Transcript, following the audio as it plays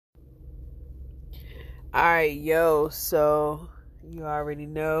Alright, yo, so you already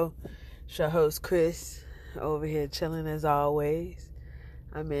know, it's your host Chris over here chilling as always.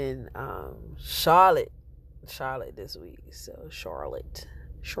 I'm in Charlotte this week. So Charlotte,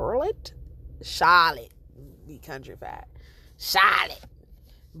 be countrified, Charlotte.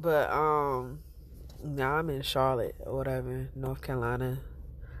 But now I'm in Charlotte or whatever, North Carolina,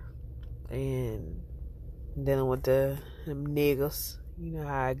 and dealing with them niggas. You know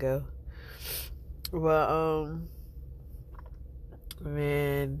how I go. Well,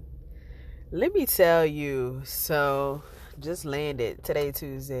 man, let me tell you. So, just landed today,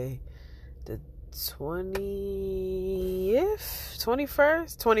 Tuesday, the 20th,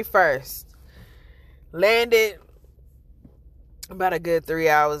 21st. Landed about a good 3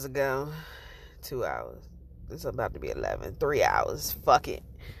 hours ago. 2 hours. It's about to be 11. 3 hours. Fuck it.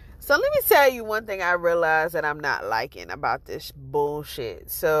 So, let me tell you one thing I realized that I'm not liking about this bullshit.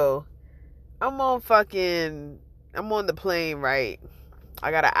 So, I'm on the plane, right? I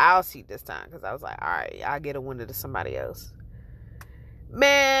got an aisle seat this time because I was like, all right, I'll get a window to somebody else.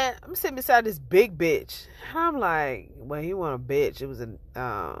 Man, I'm sitting beside this big bitch. And I'm like, well, he want a bitch. It was a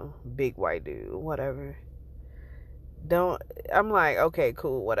big white dude, whatever. I'm like, okay,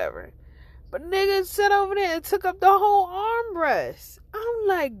 cool, whatever. But nigga sat over there and took up the whole armrest. I'm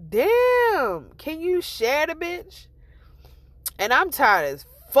like, damn, can you share the bitch? And I'm tired as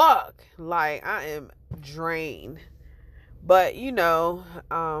fuck. Like, I am drained. But,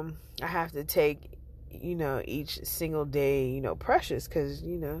 I have to take, each single day, precious. Because,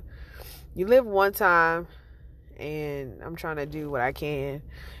 you live one time. And I'm trying to do what I can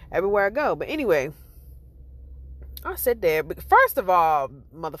everywhere I go. But anyway, I sit there. But first of all,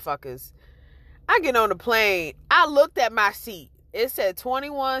 motherfuckers, I get on the plane. I looked at my seat. It said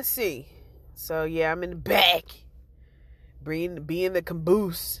 21C. So, yeah, I'm in the back. Be in the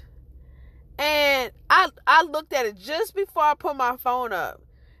caboose. And I looked at it just before I put my phone up.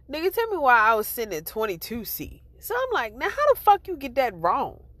 Nigga, tell me why I was sitting at 22C. So I'm like, now how the fuck you get that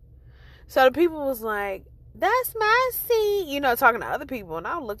wrong? So the people was like, that's my seat. Talking to other people. And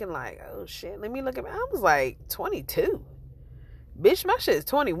I was looking like, oh shit, let me look at I was like, 22. Bitch, my shit is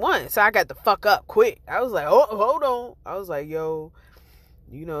 21. So I got the fuck up quick. I was like, oh, hold on. I was like, yo,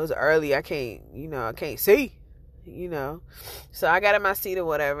 it's early. I can't see. So I got in my seat or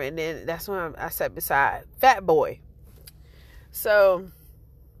whatever, and then that's when I sat beside Fat Boy. So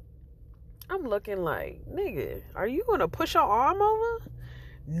I'm looking like, nigga, are you gonna push your arm over?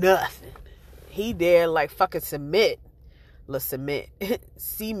 Nothing. He there like fucking cement,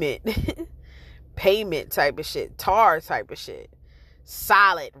 pavement type of shit, tar type of shit,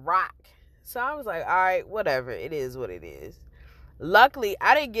 solid rock. So I was like, all right, whatever, it is what it is. Luckily,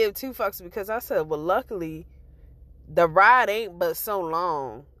 I didn't give two fucks because I said, well, luckily, the ride ain't but so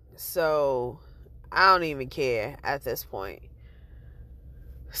long, so I don't even care at this point.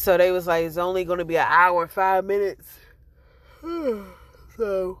 So they was like, it's only going to be an hour and 5 minutes.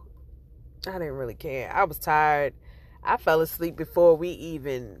 So I didn't really care. I was tired. I fell asleep before we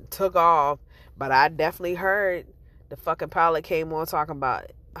even took off, but I definitely heard the fucking pilot came on talking about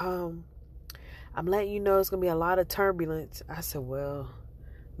it. I'm letting you know it's going to be a lot of turbulence. I said, well,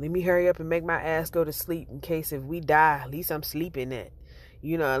 let me hurry up and make my ass go to sleep in case if we die, at least I'm sleeping it.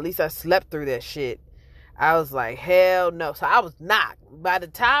 At least I slept through that shit. I was like, hell no. So I was knocked. By the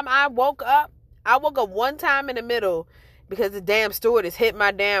time I woke up one time in the middle because the damn stewardess hit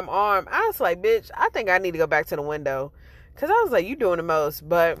my damn arm. I was like, bitch, I think I need to go back to the window. Because I was like, you doing the most.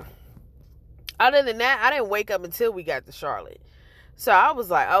 But other than that, I didn't wake up until we got to Charlotte. So I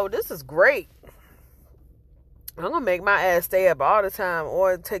was like, oh, this is great. I'm going to make my ass stay up all the time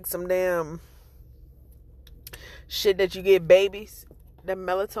or take some damn shit that you get babies. That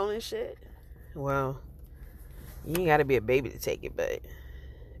melatonin shit. Well, you ain't got to be a baby to take it, but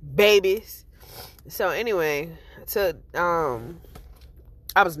babies. So anyway, I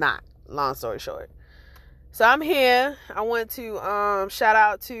was not, long story short. So I'm here. I want to shout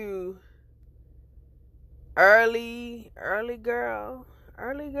out to Early Girl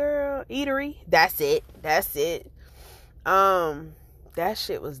Eatery. That's it. That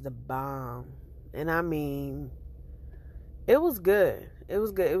shit was the bomb. And I mean, it was good. It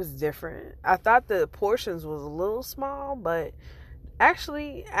was different. I thought the portions was a little small, but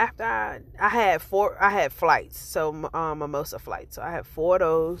actually after I had flights. So mimosa flights. So I had 4 of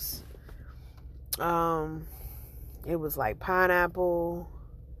those. It was like pineapple,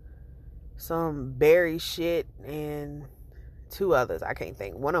 some berry shit, and 2 others. I can't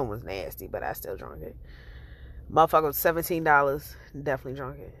think. One of them was nasty, but I still drank it. Motherfucker was $17. Definitely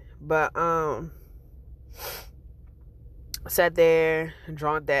drank it. But sat there,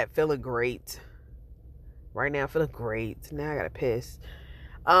 drank that, feeling great. Right now, I'm feeling great. Now I gotta piss.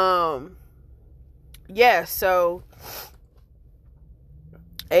 Yeah, so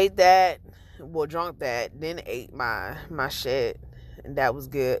ate that, well, drunk that, then ate my shit, and that was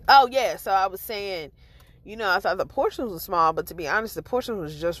good. Oh yeah, so I was saying, I thought the portions were small, but to be honest, the portion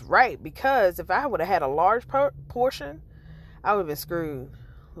was just right, because if I would have had a large portion, I would have been screwed,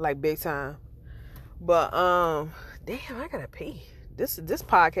 like big time. But damn, I gotta pee. This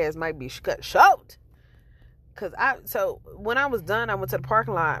podcast might be cut short. So when I was done, I went to the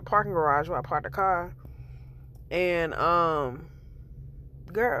parking garage where I parked the car, and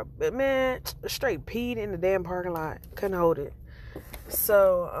girl, man, straight peed in the damn parking lot. Couldn't hold it.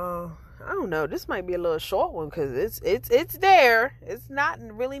 So I don't know. This might be a little short one because it's there. It's not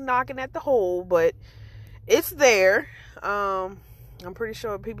really knocking at the hole, but it's there. I'm pretty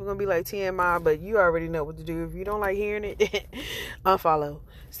sure people gonna be like TMI, but you already know what to do. If you don't like hearing it, unfollow.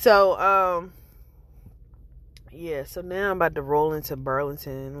 So yeah. So now I'm about to roll into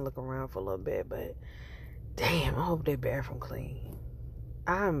Burlington and look around for a little bit. But damn, I hope their bathroom clean.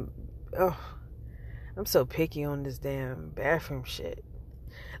 I'm so picky on this damn bathroom shit.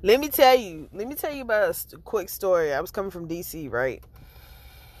 Let me tell you about a quick story. I was coming from DC, right?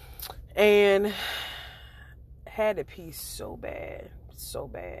 And had to pee so bad. So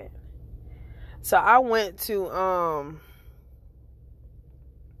I went to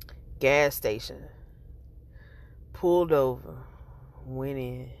gas station, pulled over, went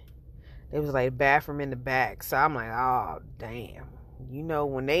in. It was like bathroom in the back. So I'm like, oh damn.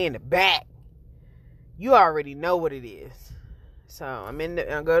 When they in the back, you already know what it is. So I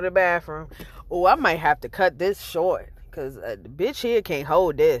go to the bathroom. Oh, I might have to cut this short because the bitch here can't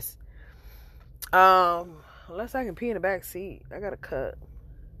hold this. Unless I can pee in the back seat, I gotta cut.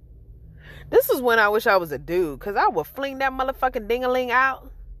 This is when I wish I was a dude, because I would fling that motherfucking ding-a-ling out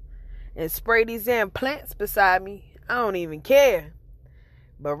and spray these damn plants beside me. I don't even care.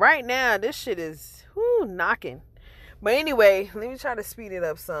 But right now, this shit is knocking. But anyway, let me try to speed it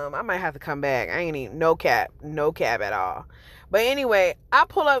up some. I might have to come back. I ain't even no cap at all. But anyway, I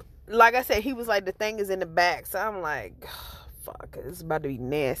pull up. Like I said, he was like, the thing is in the back. So I'm like, oh, fuck, it's about to be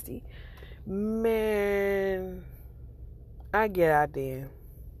nasty. Man, I get out there,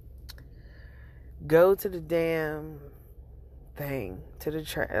 go to the damn thing, to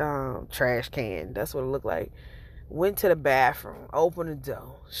the trash can. That's what it looked like. Went to the bathroom, opened the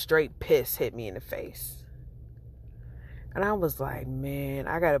door, straight piss hit me in the face. And I was like, man,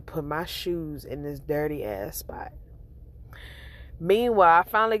 I gotta put my shoes in this dirty ass spot. Meanwhile, I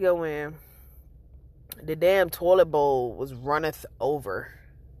finally go in. The damn toilet bowl was runneth over.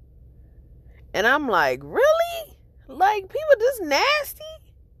 And I'm like, really? Like, people this nasty?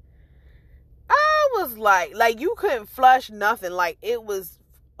 I was like you couldn't flush nothing. Like, it was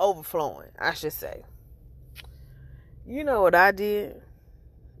overflowing, I should say. You know what I did?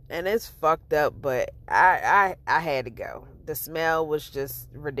 And it's fucked up, but I had to go. The smell was just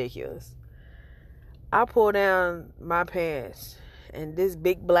ridiculous. I pulled down my pants, and this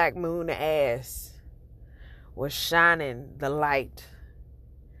big black moon ass was shining the light.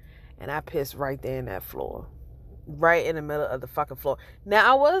 And I pissed right there in that floor. Right in the middle of the fucking floor.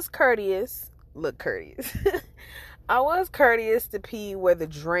 Now, I was courteous. Look courteous. I was courteous to pee where the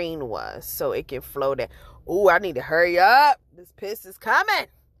drain was, so it can flow down. Ooh, I need to hurry up. This piss is coming.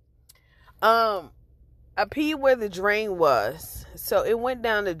 I peed where the drain was. So it went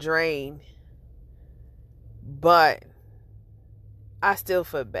down the drain. But I still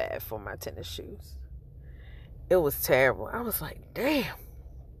feel bad for my tennis shoes. It was terrible. I was like, damn.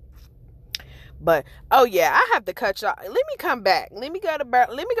 But, oh yeah, I have to cut y'all. Let me come back. Let me go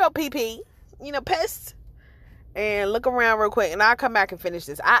pee. Pissed. And look around real quick. And I'll come back and finish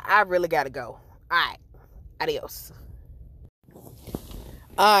this. I really gotta go. Alright. Adios.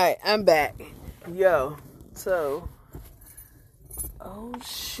 Alright, I'm back. Yo. So. Oh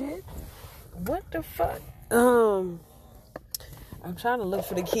shit. What the fuck? I'm trying to look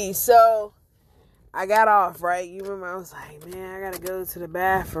for the key. So, I got off, right? You remember I was like, man, I gotta go to the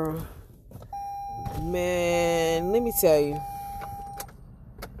bathroom. Man, let me tell you,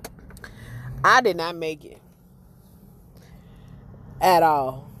 I did not make it at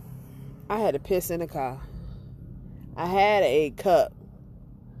all. I had to piss in the car. I had a cup,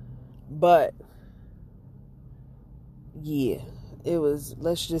 but yeah, it was,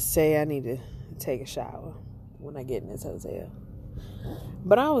 let's just say I need to take a shower when I get in this hotel.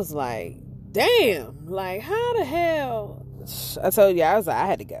 But I was like, damn, like how the hell? I told you, I was like, I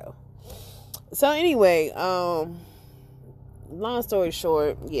had to go. So anyway, long story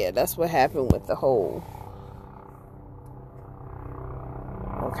short, yeah, that's what happened with the whole.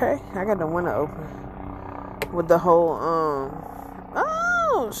 Okay, I got the window open. with the whole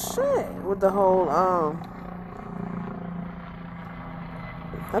oh shit, with the whole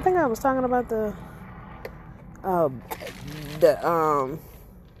I think I was talking about the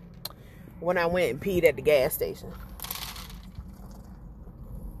when I went and peed at the gas station.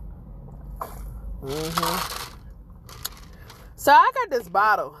 So I got this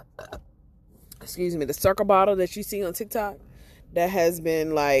bottle, excuse me, the circle bottle that you see on TikTok that has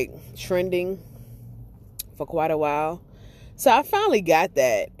been like trending for quite a while. So I finally got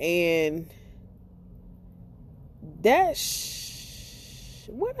that, and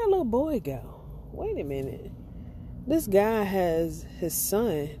where'd that little boy go? Wait a minute. This guy has his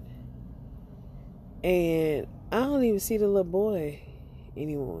son, and I don't even see the little boy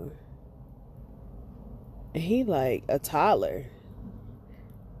anymore. And he like a toddler,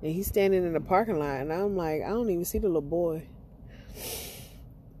 and he's standing in the parking lot, and I'm like, I don't even see the little boy.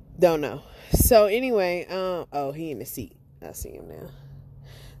 Don't know. So anyway, oh, he in the seat. I see him now.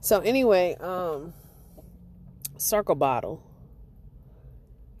 So anyway, circle bottle.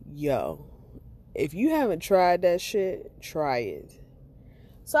 Yo, if you haven't tried that shit, try it.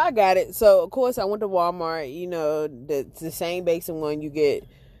 So I got it. So of course I went to Walmart. You know, the same basic one, you get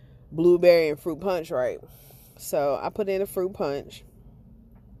blueberry and fruit punch, right? So I put in a fruit punch.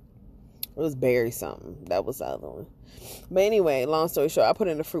 It was berry something. That was the other one. But anyway, long story short, I put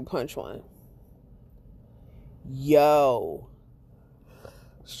in the fruit punch one. Yo.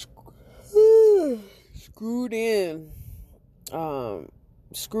 Screwed in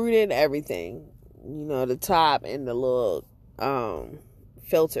everything. You know, the top and the little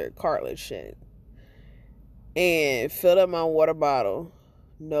filtered cartilage shit. And filled up my water bottle.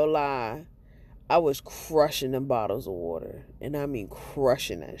 No lie. I was crushing them bottles of water. And I mean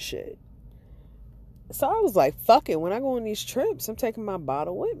crushing that shit. So I was like, fuck it. When I go on these trips, I'm taking my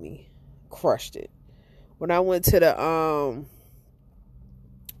bottle with me. Crushed it. When I went to the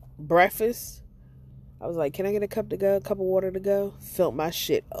breakfast, I was like, can I get a cup of water to go? Filled my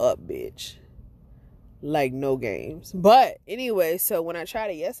shit up, bitch. Like no games. But anyway, so when I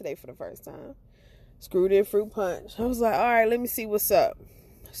tried it yesterday for the first time, screwed in fruit punch. I was like, all right, let me see what's up.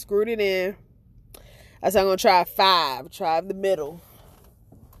 Screwed it in. I said, I'm going to try 5. Try the middle.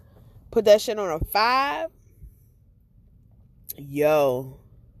 Put that shit on a 5. Yo.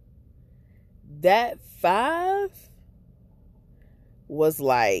 That 5 was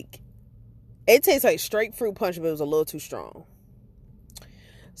like, it tastes like straight fruit punch, but it was a little too strong.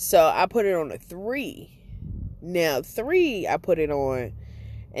 So I put it on a 3. Now 3, I put it on,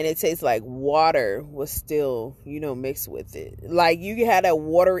 and it tastes like water was still, you know, mixed with it. Like you had that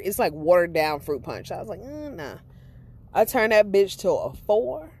water, it's like watered down fruit punch. I was like, nah. I turned that bitch to a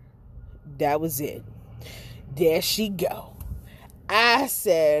 4. That was it. There she go. I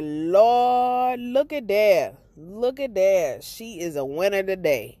said, Lord, look at that. Look at that. She is a winner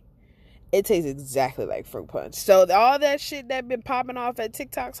today. It tastes exactly like fruit punch. So all that shit that been popping off at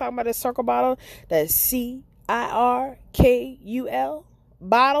TikTok talking about the circle bottle, that CIRKUL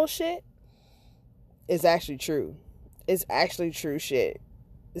bottle shit, is actually true. It's actually true shit.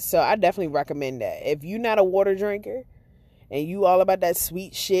 So I definitely recommend that. If you're not a water drinker and you all about that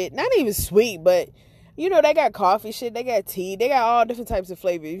sweet shit, not even sweet, but you know, they got coffee shit, they got tea, they got all different types of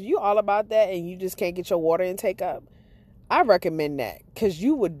flavors. If you all about that and you just can't get your water intake up, I recommend that, because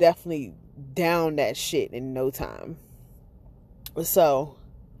you would definitely down that shit in no time. So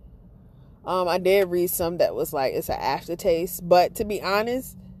I did read some that was like it's an aftertaste, but to be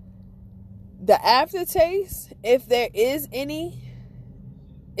honest, the aftertaste, if there is any,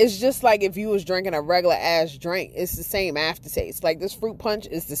 it's just like if you was drinking a regular ass drink. It's the same aftertaste. Like this fruit punch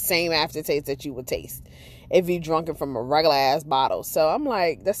is the same aftertaste that you would taste if you drunk it from a regular ass bottle. So I'm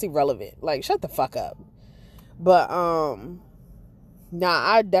like, that's irrelevant. Like, shut the fuck up. But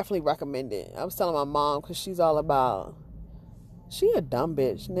nah, I definitely recommend it. I was telling my mom, because she's all about, she a dumb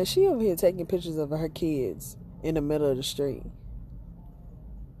bitch. Now she over here taking pictures of her kids in the middle of the street.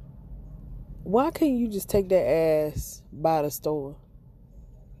 Why can't you just take that ass by the store?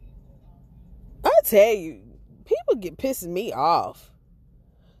 I tell you, people get pissing me off.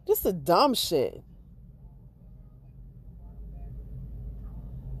 Just the dumb shit.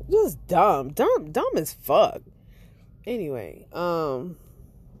 Just dumb as fuck. Anyway,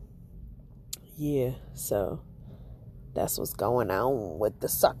 yeah, so that's what's going on with the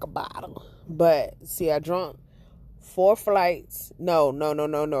sucker bottle. But see, I drunk 4 flights. No,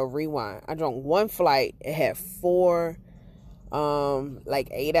 rewind. I drank 1 flight. It had 4 like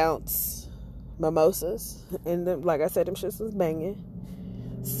 8-ounce mimosas, and like I said, them shits was banging.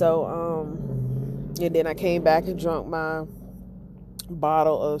 So and then I came back and drank my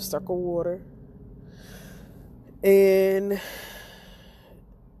bottle of circle water. And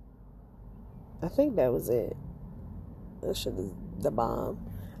I think that was it. That shit is the bomb.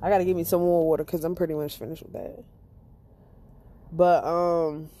 I gotta give me some more water because I'm pretty much finished with that. But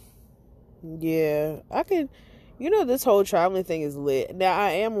yeah, I can. This whole traveling thing is lit. Now,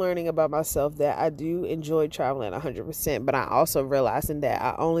 I am learning about myself that I do enjoy traveling 100%, but I also realizing that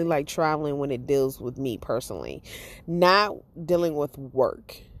I only like traveling when it deals with me personally, not dealing with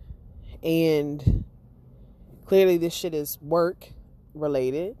work. And clearly this shit is work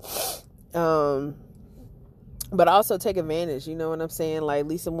related. But also take advantage, you know what I'm saying? Like, at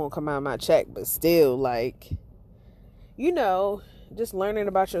least it won't come out of my check, but still, like, just learning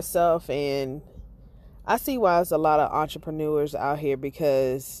about yourself. And I see why there's a lot of entrepreneurs out here,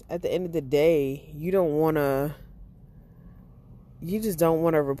 because at the end of the day, you just don't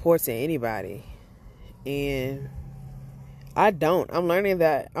want to report to anybody. And I don't. I'm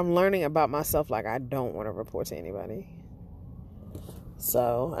learning about myself, like, I don't want to report to anybody.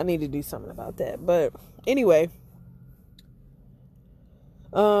 So I need to do something about that. But anyway,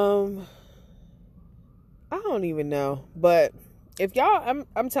 I don't even know. But if y'all,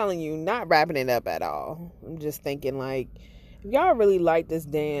 I'm telling you, not wrapping it up at all. I'm just thinking, like, if y'all really like this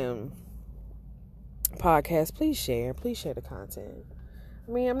damn podcast, please share the content.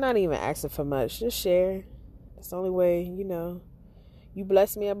 I mean, I'm not even asking for much. Just share. That's the only way, you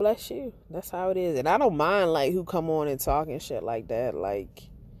bless me, I bless you. That's how it is. And I don't mind, like, who come on and talk and shit like that. Like,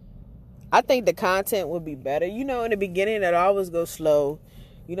 I think the content would be better. In the beginning, it always goes slow.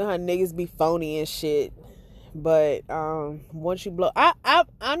 You know how niggas be phony and shit. But once you blow,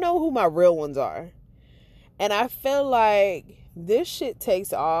 I know who my real ones are. And I feel like this shit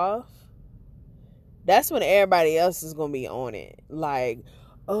takes off. That's when everybody else is going to be on it. Like,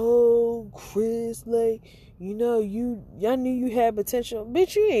 oh, Chris, like, y'all knew you had potential.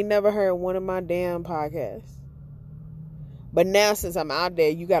 Bitch, you ain't never heard one of my damn podcasts. But now, since I'm out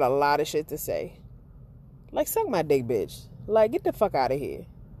there, you got a lot of shit to say. Like, suck my dick, bitch. Like, get the fuck out of here.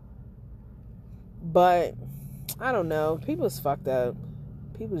 But I don't know. People's fucked up.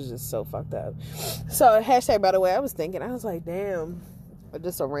 People's just so fucked up. So, hashtag, by the way, I was like, damn.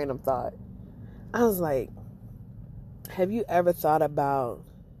 Just a random thought. I was like, have you ever thought about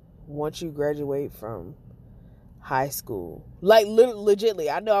once you graduate from high school? Like,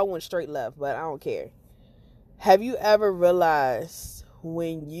 legitly, I know I went straight left, but I don't care. Have you ever realized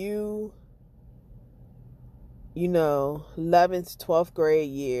when 11th, 12th grade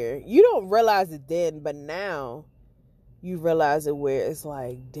year, you don't realize it then, but now you realize it, where it's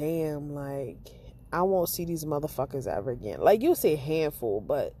like, damn, like, I won't see these motherfuckers ever again. Like, you'll see a handful,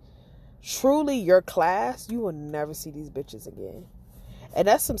 but truly your class, you will never see these bitches again. And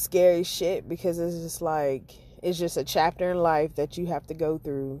that's some scary shit, because it's just like, it's just a chapter in life that you have to go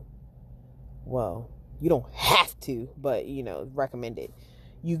through. Well, you don't have to, but, recommend it.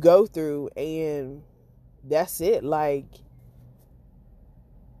 You go through, and that's it. Like,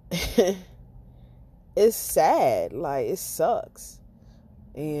 it's sad. Like, it sucks.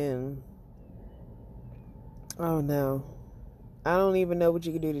 And I don't know. I don't even know what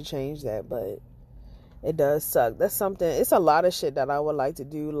you can do to change that, but it does suck. That's something. It's a lot of shit that I would like to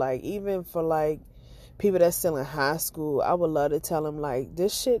do. Like, even for, like, people that's still in high school, I would love to tell them, like,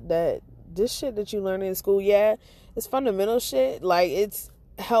 this shit that you learn in school, yeah, it's fundamental shit. Like, it's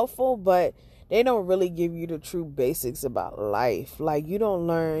helpful, but they don't really give you the true basics about life. Like, you don't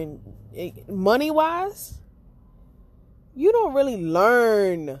learn money-wise. You don't really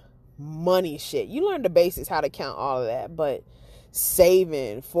learn money shit. You learn the basics, how to count, all of that, but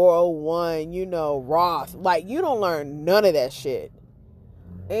saving, 401, Roth, like, you don't learn none of that shit.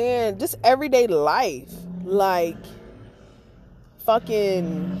 And just everyday life, like,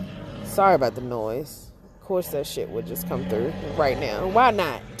 fucking, sorry about the noise. Of course that shit would just come through right now. Why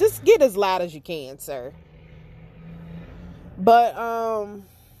not? Just get as loud as you can, sir. But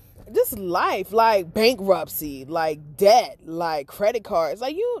just life, like bankruptcy, like debt, like credit cards,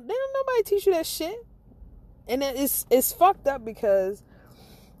 like, they don't nobody teach you that shit. And it's fucked up, because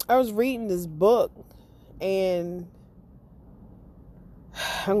I was reading this book, and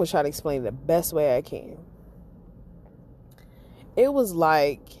I'm going to try to explain it the best way I can. It was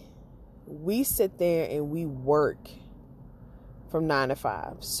like, we sit there and we work from 9 to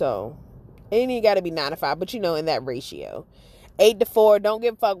 5. So, it ain't got to be 9 to 5, but in that ratio. 8 to 4, don't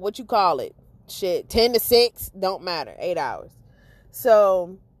give a fuck what you call it. Shit, 10 to 6, don't matter. 8 hours.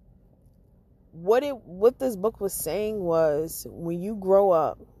 So, what this book was saying was, when you grow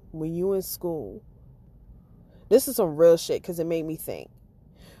up, when you in school, this is some real shit, because it made me think.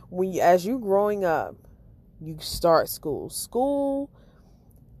 As you growing up, you start school. School,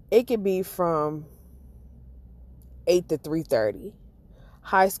 it could be from 8 to 3:30.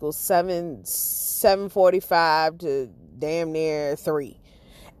 High school 7:45 to damn near 3.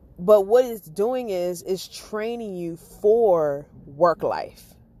 But what it's doing is training you for work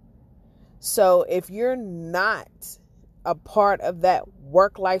life. So if you're not a part of that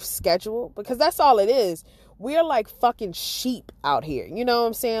work life schedule, because that's all it is, we're like fucking sheep out here. You know what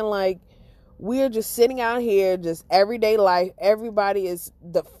I'm saying? Like, we're just sitting out here, just everyday life. Everybody is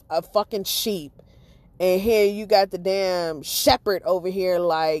a fucking sheep. And here you got the damn shepherd over here,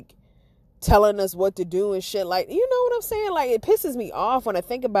 like, telling us what to do and shit. Like, you know what I'm saying? Like, it pisses me off when I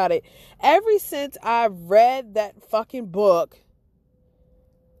think about it. Ever since I read that fucking book.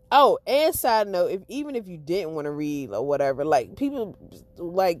 Oh, and side note, even if you didn't want to read or whatever, like, people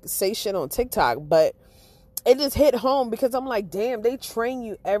like say shit on TikTok, but it just hit home because I'm like, damn, they train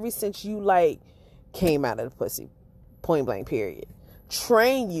you ever since you like came out of the pussy, point blank, period.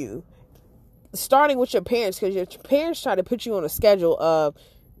 Train you, starting with your parents, because your parents try to put you on a schedule of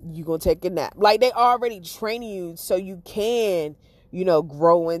you gonna take a nap. Like, they already training you so you can, you know,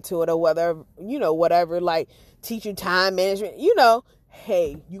 grow into it or whatever, you know, whatever, like teach you time management, you know.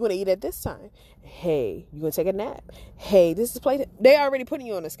 Hey, you gonna eat at this time. Hey, you gonna take a nap. Hey, this is play. They already putting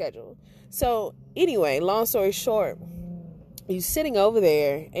you on a schedule. So anyway, long story short, you sitting over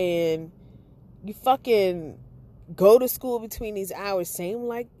there and you fucking go to school between these hours, same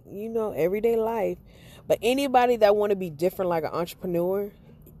like, you know, everyday life. But anybody that want to be different like an entrepreneur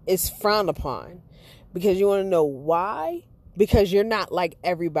is frowned upon. Because you want to know why? Because you're not like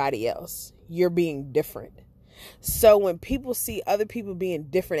everybody else. You're being different. So when people see other people being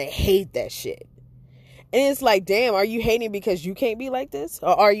different, they hate that shit. And it's like, damn, are you hating because you can't be like this? Or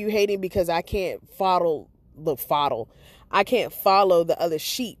are you hating because I can't I can't follow the other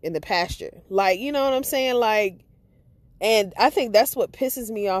sheep in the pasture? Like, you know what I'm saying? Like, and I think that's what pisses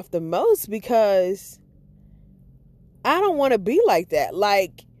me off the most, because I don't want to be like that.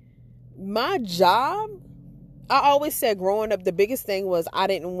 Like, my job, I always said growing up, the biggest thing was I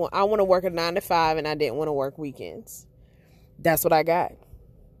want to work a 9 to 5 and I didn't want to work weekends. That's what I got.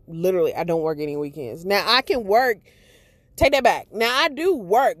 Literally, I don't work any weekends. Now, I can work, take that back. Now, I do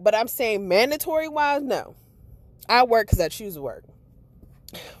work, but I'm saying mandatory wise, no. I work because I choose to work.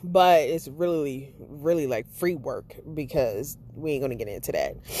 But it's really, really like free work, because we ain't going to get into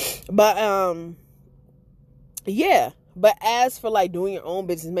that. But, yeah. But as for like doing your own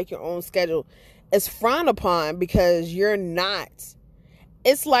business, make your own schedule, it's frowned upon because you're not.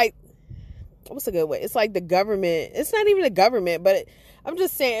 It's like, what's a good way? It's like the government. It's not even the government, but I'm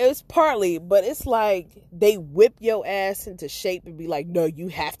just saying it's partly, but it's like they whip your ass into shape and be like, no, you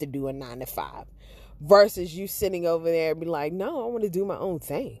have to do a 9 to 5. Versus you sitting over there and be like, no, I want to do my own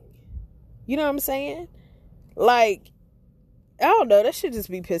thing. You know what I'm saying? Like, I don't know. That should just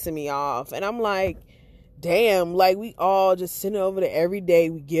be pissing me off. And I'm like, damn, like, we all just sitting over there every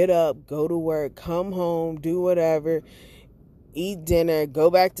day. We get up, go to work, come home, do whatever, eat dinner, go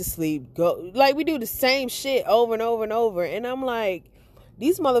back to sleep, go. Like, we do the same shit over and over and over. And I'm like,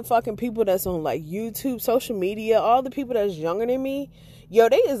 these motherfucking people that's on like YouTube, social media, all the people that's younger than me, yo,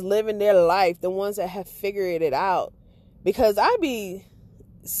 they is living their life, the ones that have figured it out. Because I be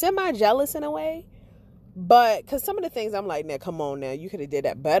semi-jealous in a way. But, because some of the things I'm like, now, come on now, you could have did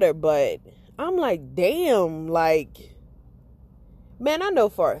that better. But I'm like, damn, like, man, I know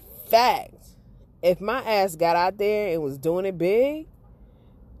for a fact, if my ass got out there and was doing it big,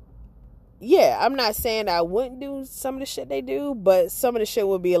 yeah, I'm not saying I wouldn't do some of the shit they do, but some of the shit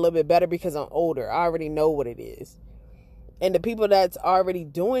would be a little bit better because I'm older. I already know what it is. And the people that's already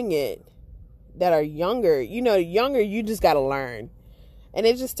doing it, that are younger, you know, younger, you just got to learn. And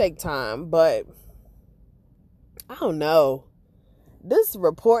it just take time. But I don't know. This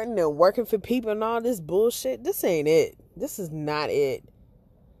reporting and working for people and all this bullshit, this ain't it. This is not it.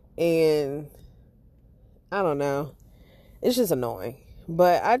 And I don't know. It's just annoying.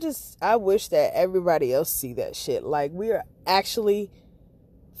 But I wish that everybody else see that shit. Like, we are actually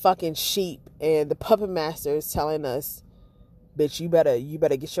fucking sheep, and the puppet master is telling us, bitch, you better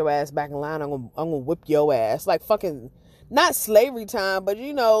get your ass back in line. I'm gonna whip your ass. Like, fucking, not slavery time, but,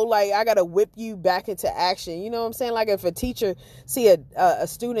 you know, like, I gotta whip you back into action. You know what I'm saying? Like, if a teacher see a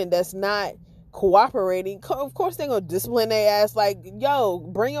student that's not cooperating, of course they're gonna discipline their ass. Like, yo,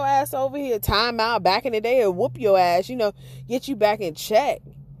 bring your ass over here, time out, back in the day, or whoop your ass, you know, get you back in check.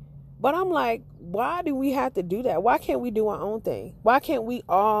 But I'm like, why do we have to do that? Why can't we do our own thing? Why can't we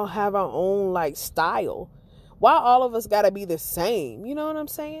all have our own, like, style? Why all of us gotta be the same? You know what I'm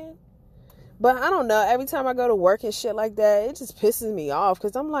saying? But I don't know. Every time I go to work and shit like that, it just pisses me off.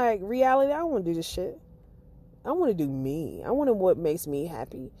 Because I'm like, reality, I don't want to do this shit. I want to do me. I want to what makes me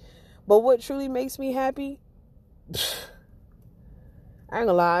happy. But what truly makes me happy? I ain't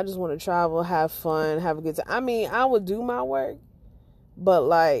gonna lie, I just want to travel, have fun, have a good time. I mean, I would do my work, but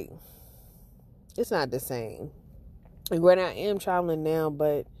like, it's not the same. And granted, I am traveling now,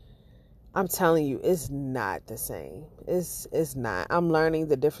 but I'm telling you, it's not the same. It's not. I'm learning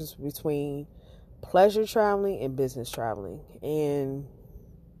the difference between pleasure traveling and business traveling. And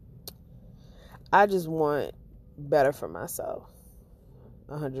I just want better for myself.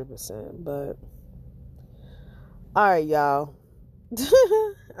 100%. But, alright, y'all.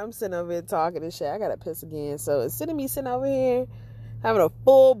 I'm sitting over here talking and shit. I gotta piss again. So instead of me sitting over here having a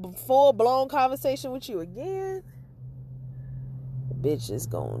full blown conversation with you again, the bitch is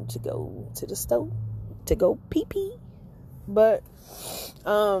going to go to the stove to go pee pee. But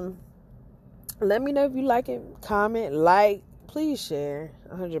let me know if you like it. Comment, like, please share.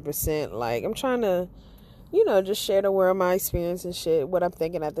 100%. Like, I'm trying to, just share the world my experience and shit, what I'm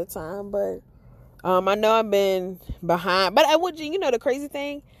thinking at the time. But I know I've been behind, but the crazy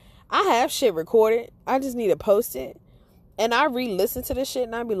thing, I have shit recorded. I just need to post it, and I re-listen to the shit,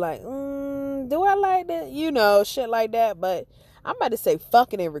 and I be like, do I like that? Shit like that. But I'm about to say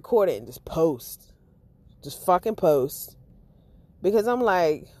fucking and record it and just post, just fucking post, because I'm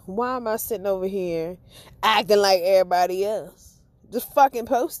like, why am I sitting over here acting like everybody else? Just fucking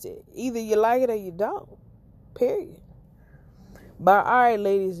post it. Either you like it or you don't. Period. But all right,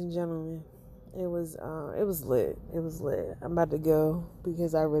 ladies and gentlemen. It was lit. It was lit. I'm about to go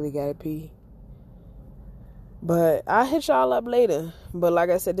because I really gotta pee. But I'll hit y'all up later. But like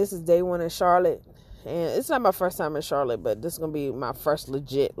I said, this is day 1 in Charlotte. And it's not my first time in Charlotte, but this is going to be my first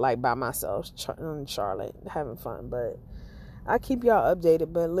legit, like, by myself in Charlotte. Having fun. But I'll keep y'all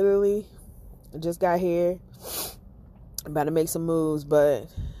updated. But literally, I just got here. About to make some moves, but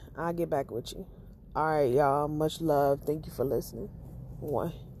I'll get back with you. All right, y'all. Much love. Thank you for listening.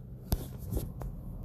 1.